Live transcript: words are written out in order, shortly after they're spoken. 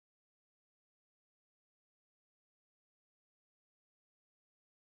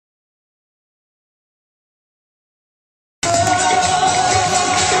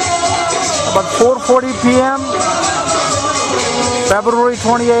4:40 p.m. February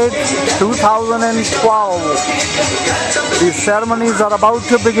 28, 2012. The ceremonies are about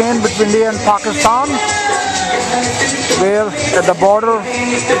to begin between India and Pakistan, where at the border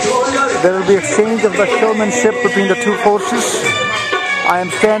there will be exchange of the showmanship between the two forces. I am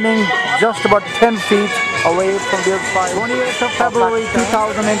standing just about 10 feet away from the other side. 28th of February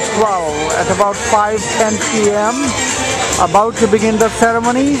 2012 at about 5:10 p.m. about to begin the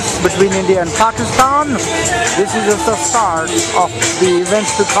ceremonies between India and Pakistan. This is just the start of the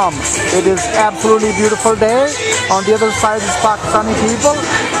events to come. It is absolutely beautiful day. On the other side is Pakistani people.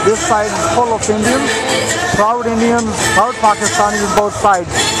 This side is full of Indians, proud Pakistanis on both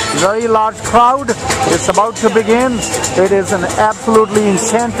sides. Very large crowd. It's about to begin. It is an absolutely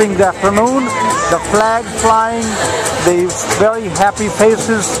enchanting afternoon. The flag flying, the very happy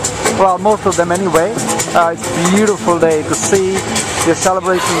faces, well, most of them anyway. It's a beautiful day to see the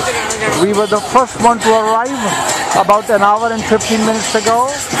celebrations. We were the first one to arrive about an hour and 15 minutes ago.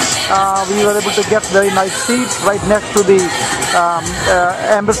 We were able to get very nice seats right next to the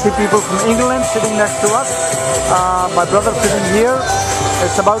embassy people from England sitting next to us. My brother sitting here.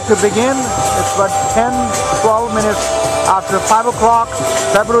 It's about to begin. It's about 10-12 minutes after 5 o'clock,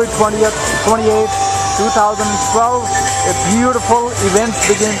 February 20th, 28th, 2012. A beautiful event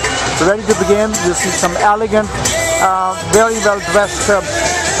ready to begin. You see some elegant, very well dressed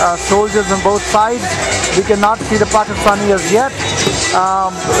soldiers on both sides. We cannot see the Pakistani as yet.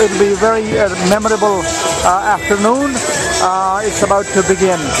 It will be a very memorable afternoon. It's about to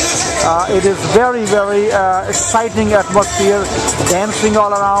begin. It is very, very exciting atmosphere. Dancing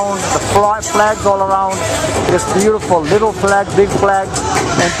all around, the flags all around. It's beautiful. Little flag, big flag,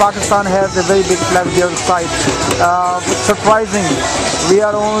 and Pakistan has a very big flag on the other side. It's surprising. We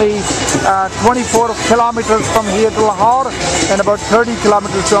are only 24 kilometers from here to Lahore and about 30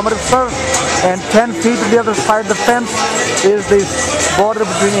 kilometers to Amritsar, and 10 feet to the other side of the fence is the border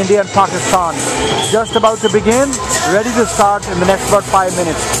between India and Pakistan. Just about to begin, ready to start in the next about 5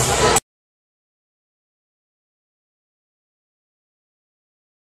 minutes.